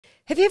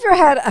Have you ever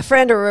had a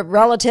friend or a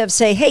relative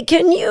say, hey,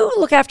 can you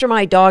look after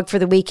my dog for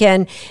the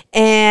weekend?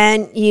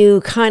 And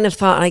you kind of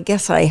thought, I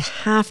guess I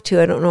have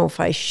to. I don't know if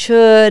I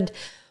should.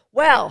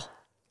 Well,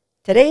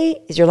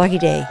 today is your lucky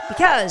day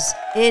because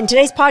in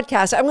today's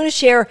podcast, I'm going to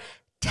share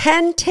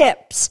 10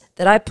 tips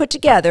that I put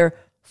together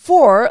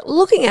for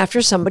looking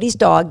after somebody's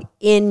dog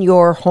in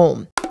your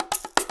home.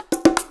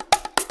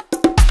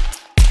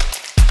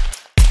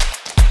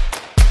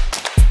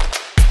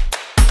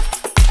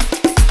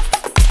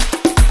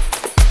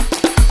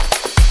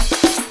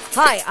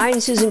 Hi, I'm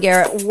Susan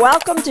Garrett.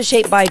 Welcome to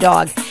Shaped by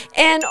Dog.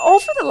 And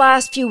over the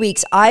last few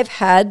weeks, I've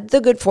had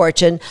the good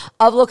fortune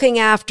of looking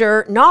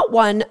after not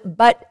one,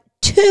 but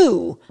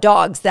two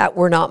dogs that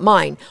were not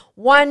mine.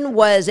 One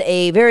was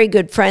a very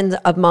good friend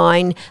of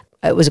mine.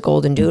 It was a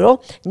golden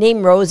doodle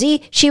named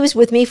Rosie. She was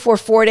with me for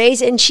 4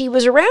 days, and she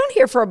was around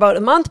here for about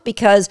a month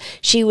because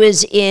she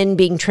was in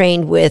being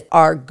trained with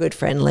our good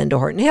friend Linda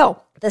Horton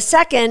Hill. The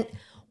second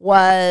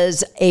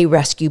was a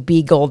rescue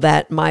beagle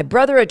that my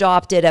brother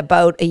adopted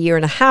about a year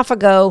and a half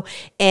ago,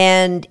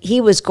 and he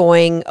was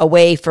going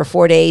away for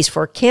 4 days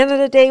for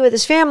Canada Day with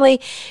his family,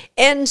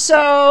 and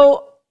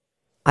so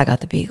I got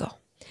the beagle.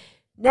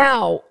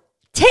 Now,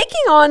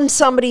 taking on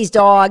somebody's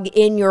dog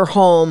in your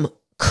home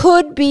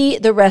could be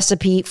the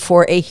recipe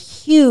for a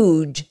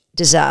huge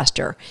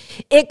disaster.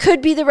 It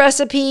could be the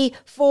recipe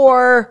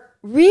for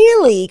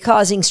really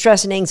causing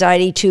stress and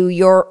anxiety to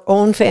your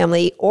own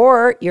family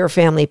or your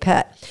family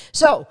pet.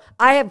 So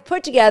I have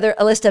put together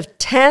a list of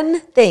 10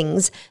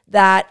 things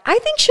that I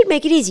think should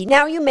make it easy.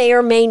 Now, you may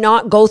or may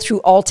not go through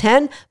all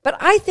 10, but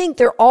I think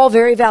they're all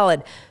very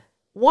valid.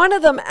 One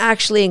of them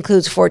actually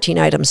includes 14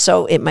 items,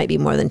 so it might be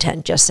more than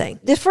 10, just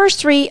saying. The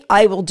first 3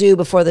 I will do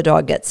before the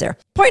dog gets there.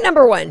 Point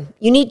number 1,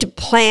 you need to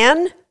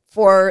plan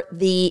for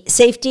the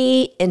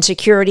safety and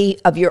security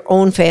of your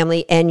own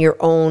family and your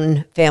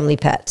own family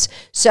pets.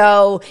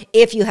 So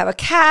if you have a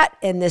cat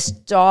and this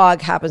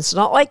dog happens to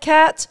not like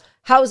cats,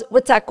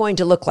 what's that going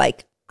to look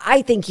like?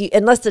 I think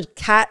unless the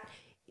cat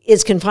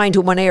is confined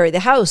to one area of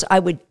the house, I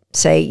would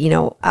say,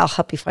 I'll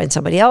help you find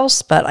somebody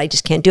else, but I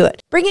just can't do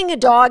it. Bringing a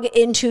dog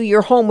into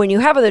your home when you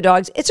have other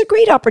dogs, it's a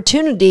great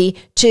opportunity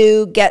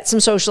to get some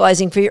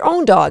socializing for your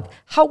own dog.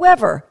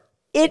 However,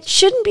 it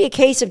shouldn't be a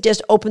case of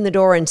just open the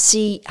door and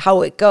see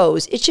how it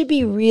goes. It should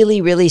be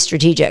really, really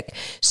strategic.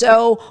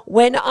 So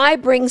when I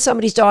bring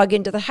somebody's dog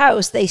into the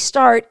house, they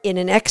start in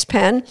an X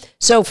pen.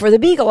 So for the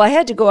beagle, I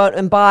had to go out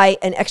and buy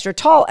an extra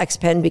tall X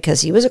pen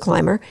because he was a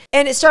climber.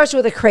 And it starts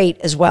with a crate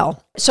as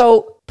well.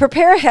 So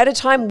prepare ahead of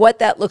time what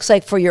that looks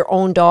like for your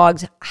own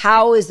dogs.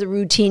 How is the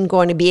routine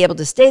going to be able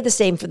to stay the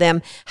same for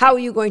them? How are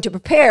you going to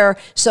prepare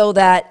so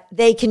that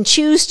they can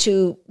choose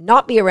to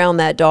not be around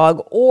that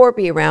dog or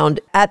be around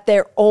at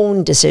their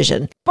own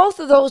decision? Both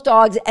of those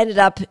dogs ended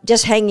up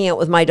just hanging out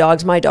with my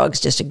dogs. My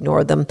dogs just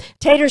ignored them.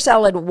 Tater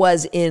Salad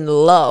was in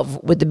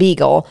love with the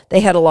beagle.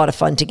 They had a lot of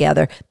fun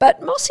together.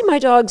 But mostly my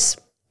dogs,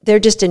 they're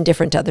just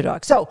indifferent to other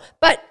dogs.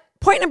 But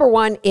point number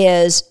 1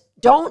 is,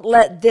 don't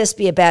let this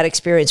be a bad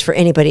experience for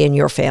anybody in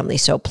your family.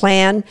 So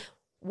plan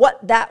what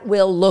that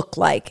will look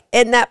like.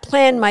 And that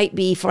plan might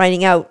be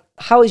finding out,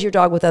 how is your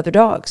dog with other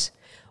dogs?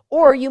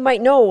 Or you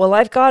might know, well,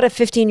 I've got a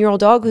 15-year-old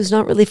dog who's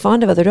not really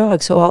fond of other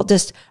dogs, so I'll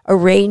just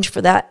arrange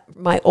for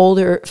my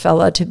older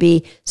fella to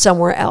be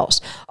somewhere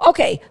else.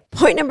 Okay,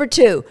 point number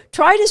 2,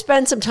 try to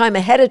spend some time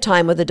ahead of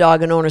time with the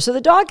dog and owner so the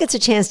dog gets a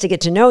chance to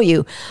get to know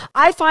you.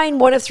 I find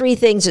one of 3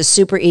 things is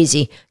super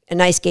easy. A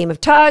nice game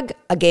of tug,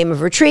 a game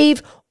of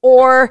retrieve,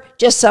 or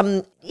just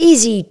some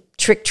easy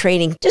trick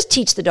training. Just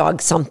teach the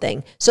dog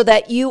something so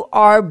that you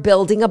are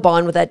building a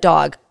bond with that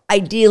dog.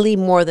 Ideally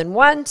more than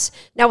once.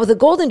 Now with the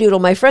golden doodle,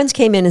 my friends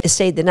came in and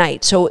stayed the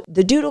night. So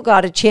the doodle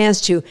got a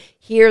chance to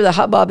hear the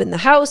hubbub in the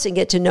house and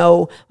get to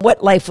know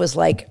what life was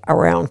like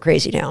around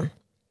Crazy Town.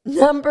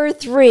 Number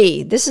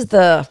 3, this is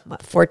the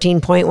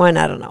 14.1.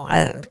 I don't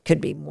know.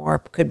 Could be more,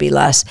 could be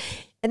less.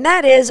 And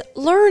that is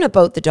learn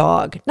about the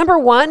dog. Number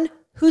 1,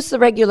 who's the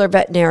regular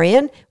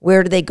veterinarian?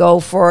 Where do they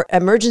go for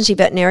emergency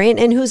veterinarian?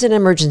 And who's an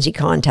emergency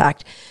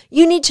contact?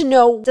 You need to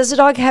know, does the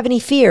dog have any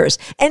fears?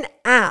 And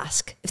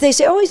ask. If they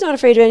say, oh, he's not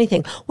afraid of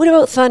anything. What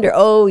about thunder?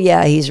 Oh,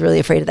 yeah, he's really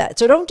afraid of that.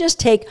 So don't just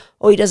take,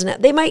 oh, he doesn't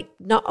have, they might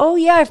not, oh,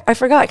 yeah, I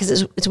forgot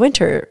because it's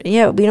winter.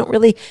 Yeah, we don't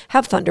really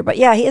have thunder. But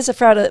yeah, he is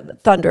afraid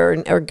of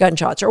thunder or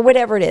gunshots or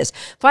whatever it is.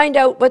 Find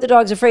out what the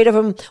dog's afraid of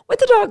him, what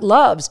the dog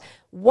loves.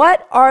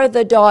 What are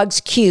the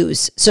dog's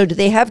cues? So do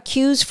they have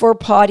cues for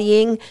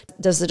pottying?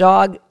 Does the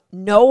dog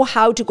know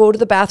how to go to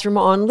the bathroom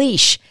on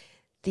leash?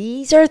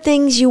 These are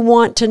things you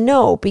want to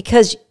know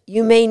because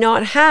you may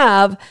not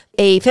have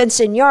a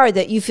fenced-in yard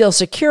that you feel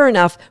secure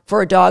enough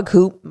for a dog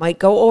who might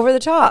go over the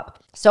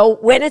top. So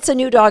when it's a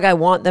new dog, I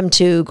want them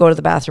to go to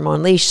the bathroom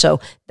on leash. So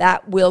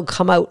that will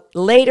come out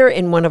later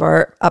in one of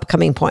our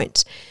upcoming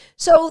points.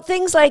 So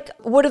things like,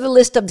 what are the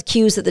list of the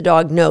cues that the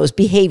dog knows,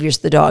 behaviors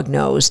the dog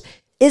knows?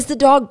 Is the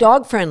dog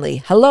dog-friendly?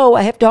 Hello,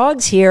 I have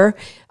dogs here.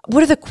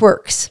 What are the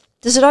quirks?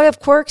 Does the dog have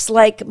quirks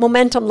like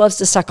Momentum loves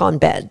to suck on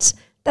beds?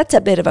 That's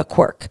a bit of a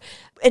quirk.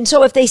 And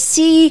so if they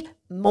see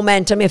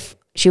Momentum, if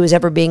she was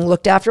ever being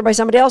looked after by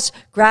somebody else,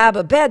 grab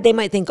a bed, they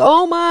might think,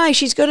 oh my,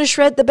 she's going to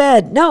shred the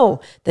bed. No,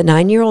 the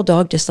 9-year-old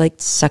dog just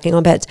likes sucking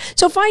on beds.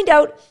 So find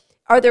out,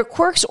 are there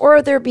quirks or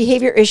are there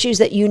behavior issues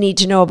that you need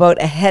to know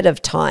about ahead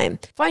of time?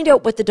 Find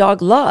out what the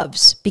dog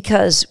loves,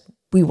 because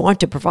we want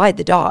to provide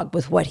the dog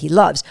with what he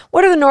loves.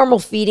 What are the normal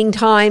feeding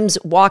times,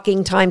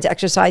 walking times,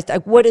 exercise?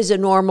 Like, what is a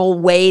normal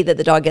way that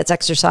the dog gets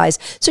exercise?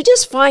 So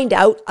just find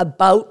out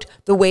about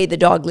the way the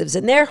dog lives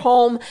in their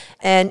home.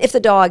 And if the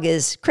dog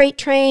is crate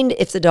trained,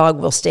 if the dog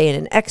will stay in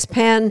an X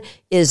pen,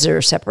 is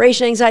there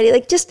separation anxiety?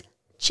 Like, just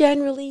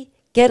generally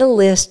get a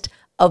list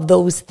of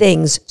those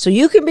things so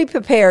you can be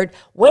prepared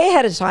way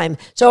ahead of time.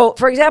 So,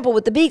 for example,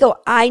 with the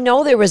Beagle, I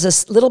know there was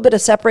a little bit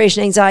of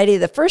separation anxiety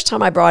the first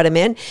time I brought him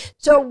in.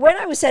 So when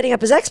I was setting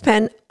up his X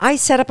pen, I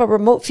set up a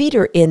remote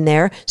feeder in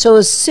there. So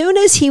as soon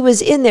as he was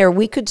in there,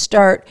 we could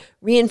start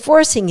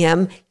reinforcing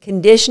him,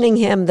 conditioning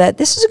him that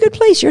this is a good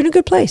place. You're in a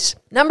good place.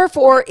 Number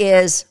 4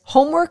 is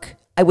homework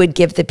I would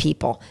give the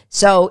people.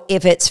 So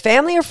if it's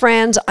family or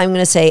friends, I'm going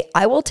to say,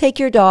 I will take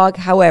your dog.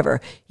 However,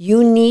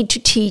 you need to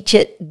teach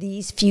it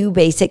these few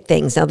basic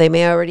things. Now, they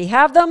may already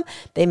have them.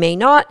 They may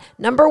not.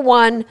 Number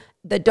 1,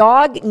 the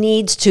dog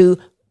needs to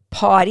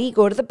potty,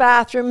 go to the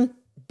bathroom,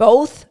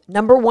 both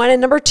number 1 and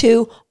number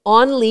 2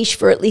 on leash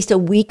for at least a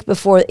week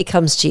before it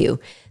comes to you.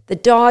 The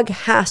dog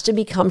has to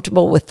be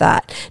comfortable with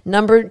that.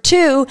 Number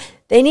 2,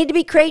 they need to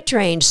be crate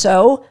trained.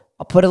 So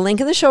I'll put a link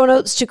in the show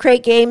notes to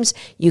Crate Games.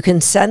 You can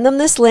send them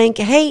this link.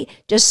 Hey,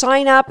 just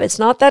sign up. It's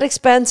not that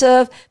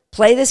expensive.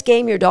 Play this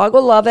game. Your dog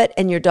will love it,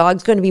 and your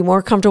dog's going to be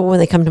more comfortable when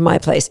they come to my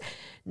place.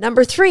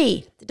 Number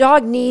 3, the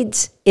dog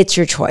needs It's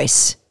Your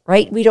Choice,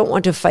 right? We don't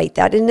want to fight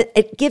that. And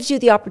it gives you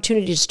the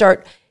opportunity to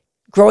start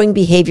growing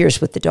behaviors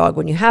with the dog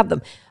when you have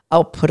them.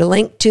 I'll put a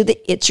link to the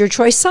It's Your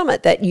Choice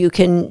Summit that you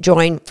can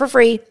join for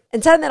free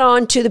and send that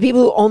on to the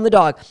people who own the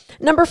dog.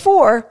 Number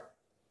 4,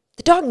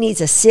 the dog needs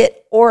a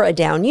sit or a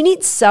down. You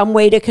need some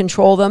way to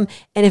control them.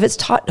 And if it's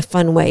taught in a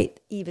fun way,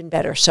 even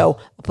better. So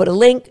I'll put a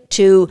link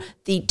to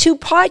the 2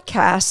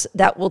 podcasts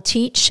that will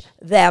teach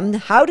them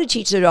how to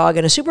teach their dog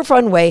in a super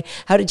fun way,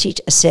 how to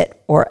teach a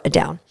sit or a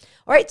down.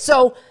 All right,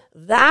 so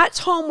that's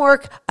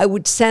homework. I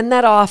would send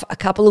that off a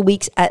couple of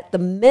weeks at the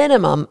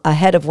minimum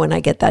ahead of when I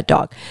get that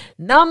dog.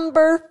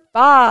 Number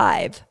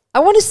 5, I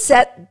want to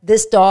set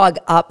this dog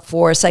up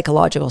for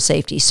psychological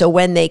safety. So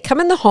when they come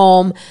in the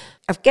home,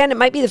 again, it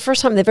might be the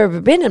first time they've ever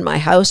been in my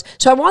house.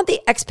 So I want the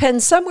X pen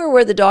somewhere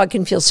where the dog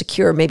can feel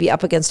secure, maybe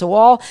up against a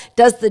wall.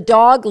 Does the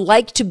dog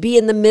like to be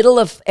in the middle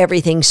of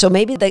everything? So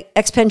maybe the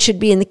X pen should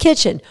be in the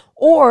kitchen.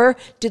 Or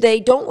do they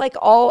don't like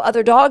all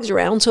other dogs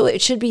around? So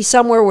it should be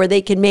somewhere where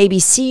they can maybe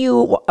see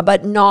you,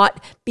 but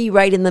not be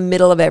right in the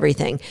middle of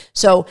everything.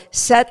 So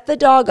set the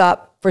dog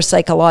up for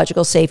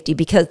psychological safety,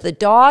 because the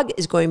dog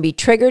is going to be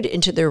triggered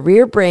into their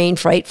rear brain,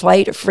 fight,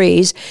 flight, or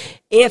freeze.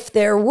 If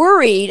they're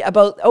worried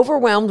about,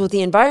 overwhelmed with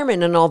the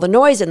environment and all the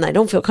noise, and I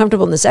don't feel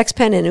comfortable in this X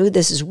pen, and ooh,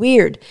 this is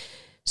weird.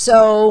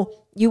 So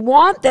you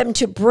want them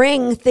to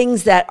bring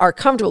things that are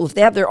comfortable. If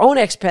they have their own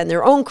X pen,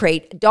 their own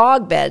crate,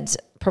 dog beds,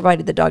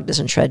 provided the dog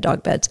doesn't shred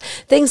dog beds,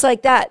 things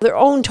like that, their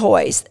own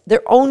toys,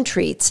 their own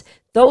treats.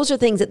 Those are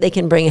things that they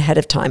can bring ahead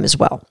of time as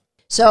well.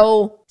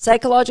 So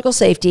psychological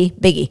safety,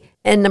 biggie.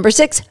 And number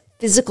 6,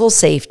 physical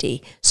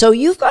safety. So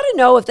you've got to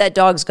know if that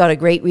dog's got a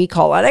great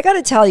recall. And I got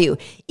to tell you,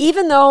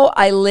 even though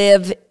I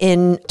live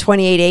in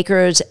 28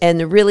 acres and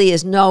there really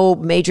is no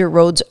major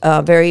roads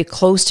very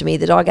close to me,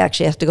 the dog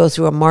actually has to go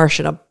through a marsh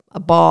and a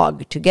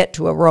bog to get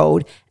to a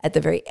road at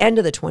the very end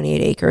of the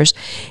 28 acres.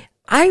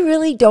 I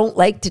really don't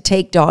like to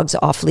take dogs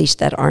off leash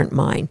that aren't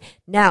mine.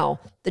 Now,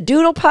 the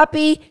Doodle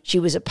puppy, she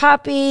was a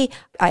puppy.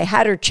 I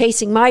had her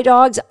chasing my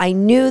dogs. I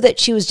knew that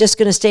she was just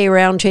going to stay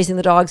around chasing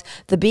the dogs.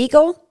 The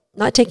Beagle,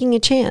 not taking a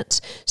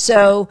chance.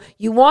 So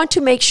you want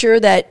to make sure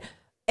that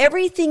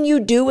everything you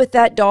do with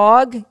that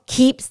dog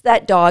keeps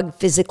that dog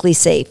physically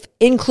safe,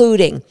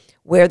 including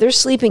where they're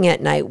sleeping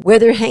at night, where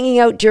they're hanging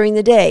out during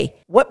the day,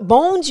 what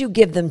bones you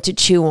give them to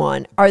chew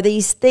on. Are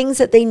these things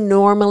that they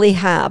normally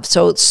have?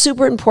 So it's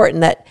super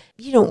important that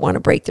you don't want to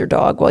break their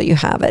dog while you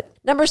have it.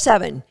 Number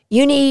 7,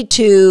 you need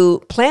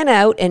to plan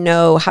out and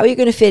know how you're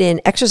going to fit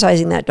in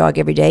exercising that dog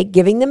every day,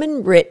 giving them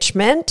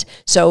enrichment,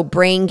 so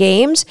brain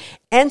games,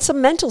 and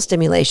some mental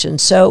stimulation.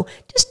 So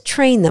just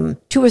train them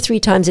 2 or 3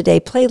 times a day,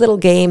 play a little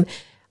game.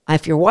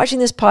 If you're watching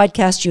this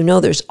podcast, you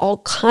know there's all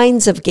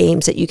kinds of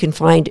games that you can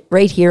find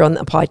right here on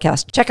the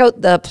podcast. Check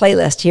out the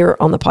playlist here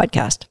on the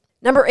podcast.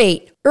 Number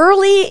 8,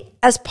 early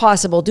as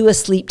possible, do a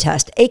sleep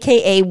test,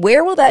 aka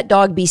where will that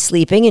dog be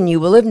sleeping? And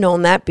you will have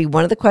known that be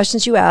one of the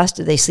questions you asked.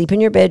 Do they sleep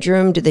in your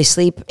bedroom? Do they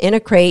sleep in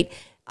a crate?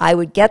 I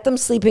would get them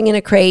sleeping in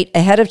a crate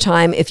ahead of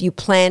time if you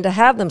plan to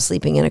have them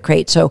sleeping in a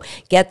crate. So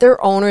get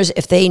their owners,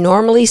 if they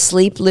normally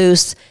sleep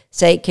loose,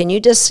 say, can you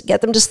just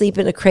get them to sleep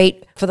in a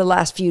crate for the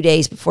last few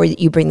days before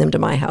you bring them to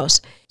my house?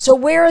 So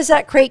where is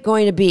that crate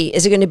going to be?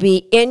 Is it going to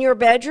be in your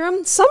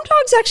bedroom? Some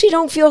dogs actually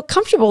don't feel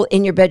comfortable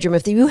in your bedroom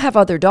if you have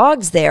other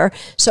dogs there.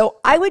 So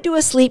I would do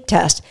a sleep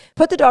test.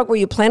 Put the dog where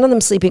you plan on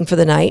them sleeping for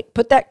the night.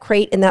 Put that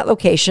crate in that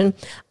location.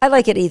 I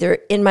like it either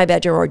in my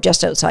bedroom or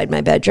just outside my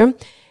bedroom.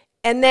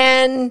 And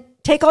then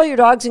take all your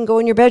dogs and go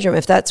in your bedroom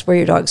if that's where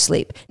your dogs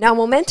sleep. Now,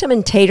 Momentum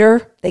and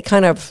Tater, they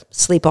kind of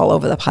sleep all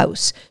over the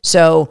house.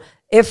 So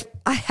if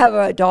I have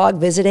a dog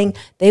visiting,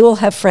 they will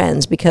have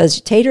friends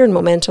because Tater and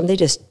Momentum, they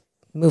just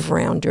move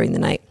around during the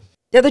night.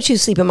 The other two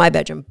sleep in my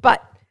bedroom.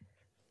 But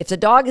if the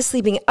dog is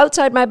sleeping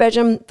outside my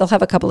bedroom, they'll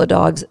have a couple of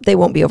dogs. They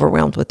won't be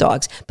overwhelmed with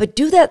dogs. But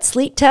do that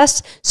sleep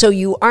test so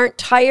you aren't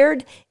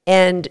tired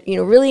and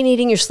really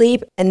needing your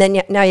sleep. And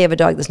then now you have a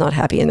dog that's not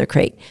happy in their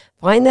crate.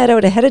 Find that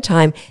out ahead of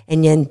time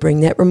and then bring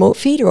that remote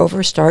feeder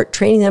over. Start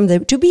training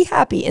them to be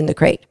happy in the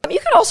crate. You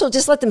could also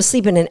just let them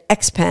sleep in an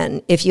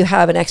X-pen if you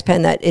have an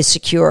X-pen that is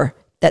secure,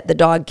 that the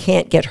dog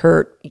can't get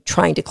hurt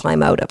trying to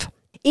climb out of.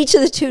 Each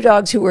of the two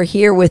dogs who were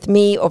here with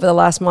me over the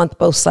last month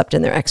both slept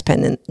in their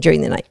X-pen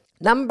during the night.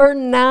 Number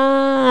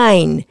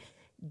 9,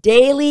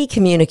 daily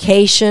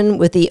communication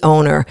with the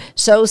owner.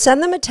 So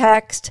send them a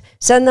text,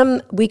 send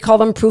them, we call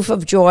them proof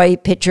of joy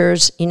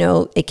pictures,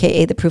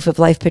 AKA the proof of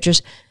life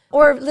pictures,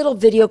 or little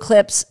video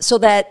clips so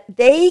that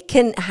they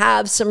can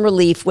have some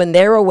relief when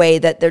they're away,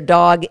 that their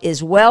dog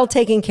is well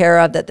taken care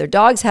of, that their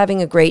dog's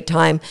having a great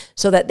time,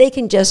 so that they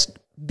can just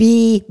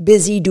be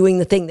busy doing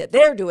the thing that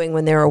they're doing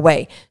when they're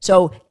away.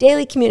 So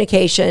daily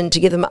communication to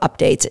give them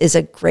updates is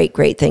a great,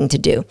 great thing to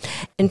do.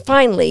 And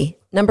finally,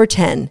 number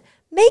 10,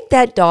 make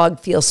that dog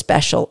feel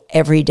special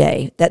every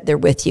day that they're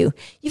with you.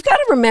 You've got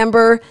to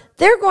remember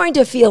they're going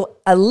to feel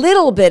a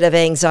little bit of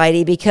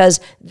anxiety because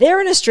they're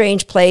in a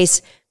strange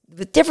place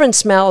with different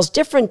smells,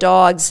 different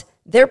dogs.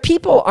 Their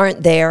people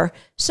aren't there.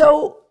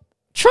 So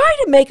try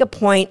to make a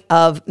point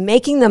of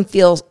making them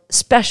feel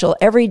special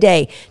every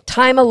day.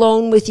 Time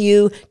alone with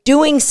you,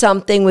 doing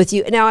something with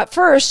you. Now, at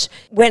first,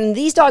 when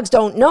these dogs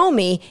don't know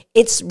me,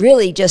 it's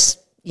really just,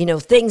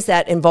 things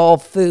that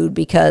involve food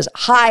because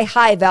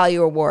high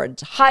value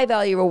rewards,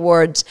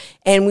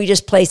 and we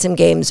just play some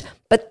games.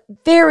 But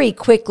very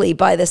quickly,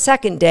 by the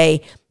second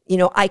day,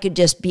 I could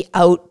just be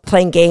out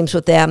playing games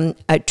with them,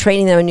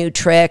 training them a new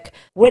trick,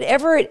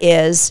 whatever it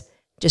is.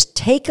 Just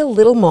take a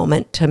little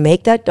moment to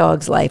make that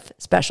dog's life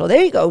special.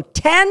 There you go.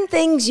 10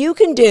 things you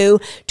can do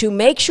to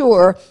make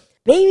sure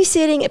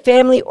babysitting a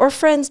family or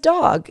friend's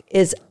dog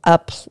is a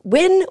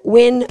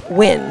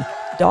win-win-win.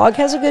 Dog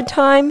has a good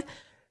time.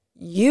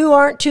 You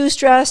aren't too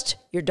stressed.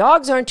 Your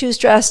dogs aren't too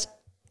stressed.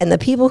 And the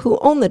people who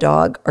own the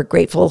dog are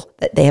grateful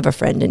that they have a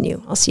friend in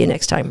you. I'll see you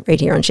next time right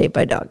here on Shaped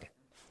by Dog.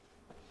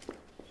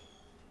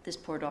 This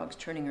poor dog's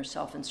turning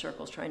herself in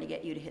circles trying to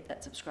get you to hit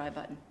that subscribe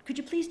button. Could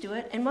you please do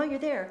it? And while you're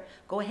there,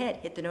 go ahead,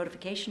 hit the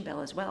notification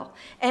bell as well.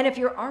 And if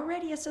you're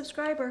already a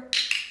subscriber,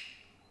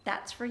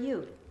 that's for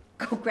you.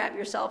 Go grab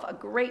yourself a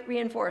great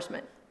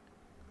reinforcement.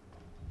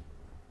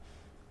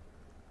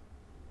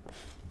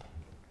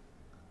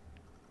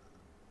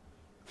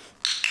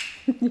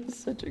 You're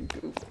such a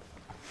goof.